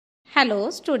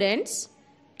Hello students,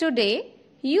 today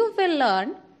you will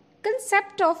learn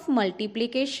concept of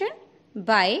multiplication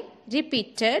by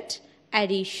repeated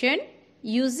addition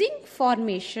using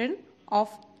formation of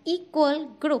equal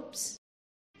groups.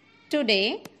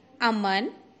 Today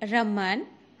Aman, Raman,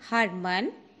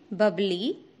 Harman,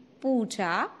 Bubbly,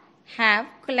 Pooja have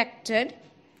collected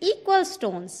equal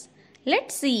stones.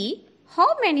 Let's see how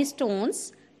many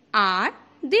stones are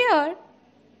there.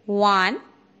 1,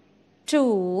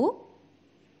 2,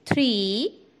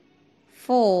 3,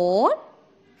 4,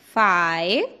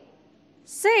 5,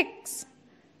 6.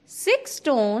 6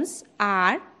 stones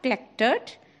are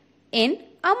collected in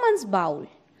Aman's bowl.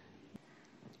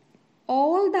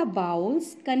 All the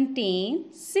bowls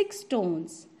contain 6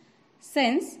 stones.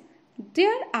 Since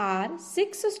there are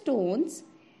 6 stones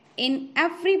in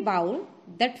every bowl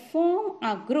that form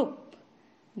a group,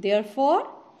 therefore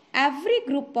every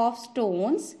group of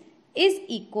stones is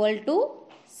equal to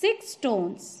 6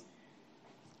 stones.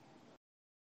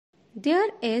 There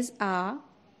is a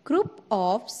group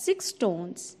of 6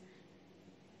 stones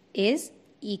is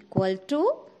equal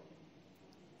to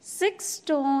 6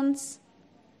 stones.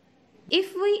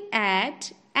 If we add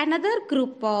another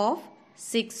group of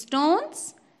 6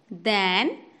 stones,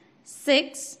 then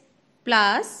 6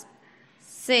 plus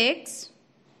 6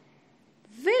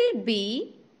 will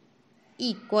be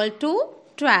equal to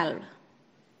 12.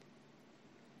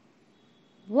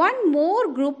 One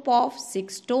more group of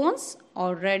 6 stones,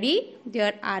 already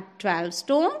there are 12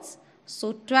 stones.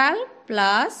 So 12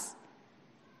 plus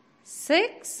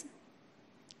 6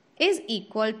 is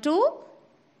equal to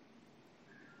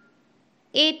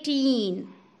 18.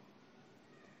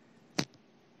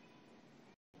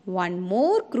 One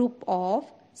more group of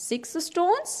 6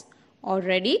 stones,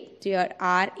 already there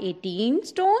are 18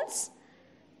 stones,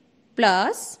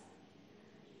 plus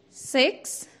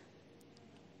 6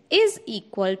 is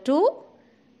equal to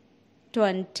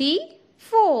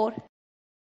 24.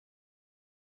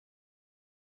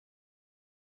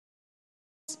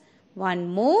 One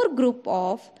more group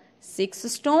of 6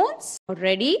 stones,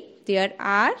 already there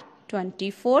are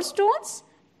 24 stones,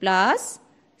 plus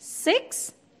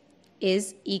 6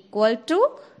 is equal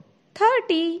to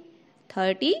 30.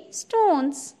 30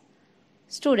 stones.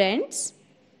 Students,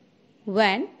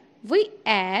 when we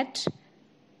add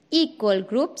equal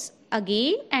groups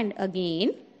again and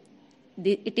again,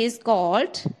 it is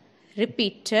called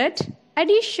repeated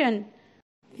addition.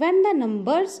 When the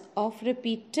numbers of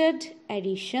repeated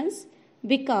additions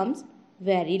becomes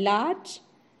very large,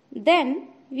 then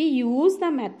we use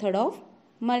the method of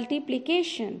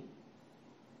multiplication.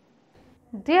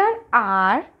 There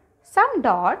are some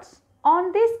dots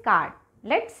on this card.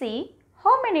 Let's see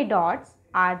how many dots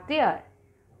are there.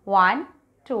 1,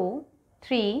 2,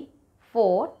 3,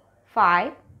 4,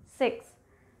 5, 6.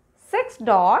 6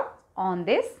 dots on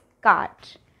this card.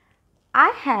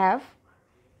 I have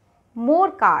more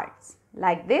cards.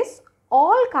 Like this,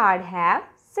 all cards have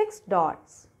 6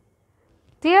 dots.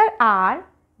 There are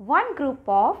one group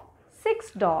of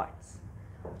 6 dots.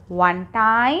 1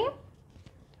 time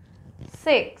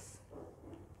 6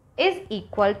 is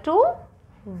equal to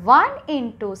 1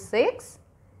 into 6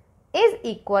 is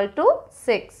equal to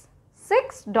 6.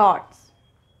 6 dots.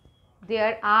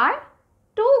 There are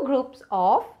 2 groups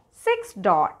of 6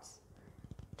 dots.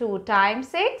 2 times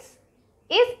 6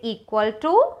 is equal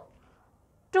to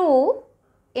 2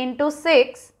 into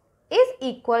 6 is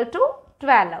equal to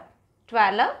 12.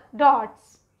 12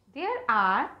 dots. There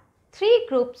are 3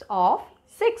 groups of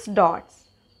 6 dots.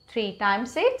 3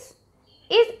 times 6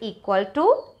 is equal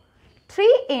to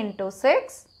 3 into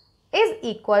 6 is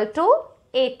equal to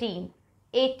 18.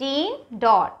 18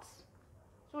 dots.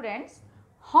 Students,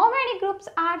 how many groups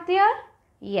are there?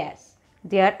 Yes,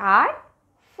 there are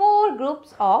 4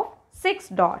 groups of 6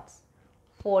 dots.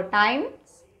 4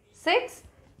 times 6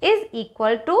 is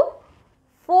equal to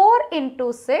 4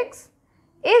 into 6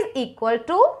 is equal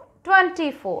to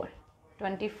 24.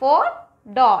 24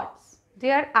 dots.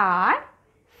 There are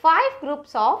 5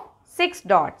 groups of 6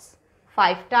 dots.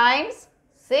 5 times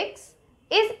 6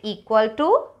 is equal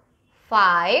to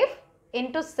 5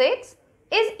 into 6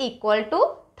 is equal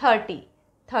to 30.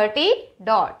 30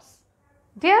 dots.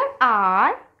 There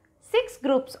are 6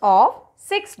 groups of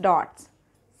 6 dots.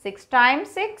 6 times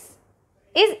 6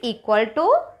 is equal to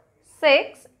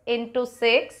 6 into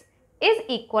 6 is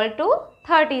equal to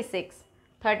 36.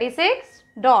 36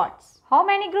 dots. How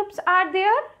many groups are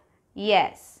there?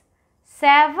 Yes,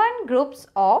 7 groups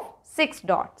of 6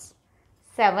 dots.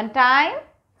 7 times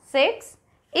 6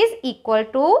 is equal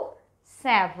to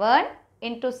 7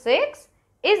 into 6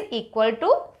 is equal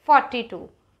to 42.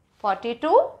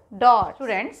 42 dots.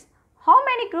 Students, how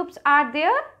many groups are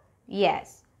there?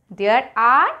 Yes, there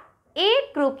are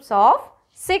 8 groups of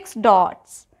 6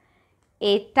 dots.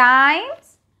 8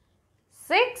 times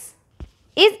 6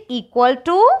 is equal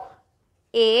to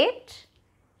 8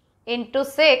 into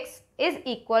 6 is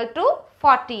equal to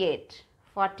 48.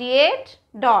 48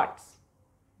 dots.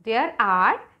 There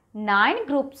are 9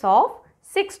 groups of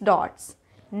 6 dots.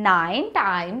 9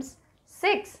 times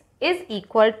 6 is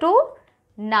equal to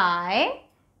 9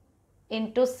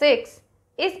 into 6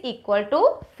 is equal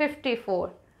to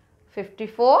 54.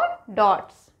 54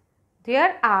 dots.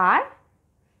 There are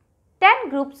 10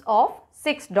 groups of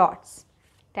 6 dots.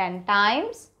 10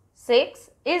 times 6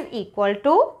 is equal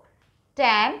to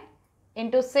 10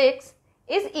 into 6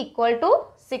 is equal to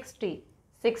 60.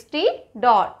 60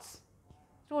 dots.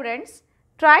 Students,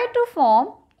 try to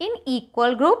form in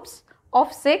equal groups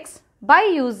of 6 by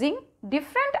using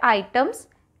different items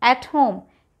at home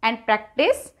and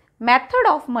practice method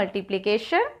of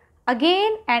multiplication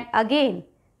again and again.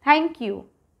 Thank you.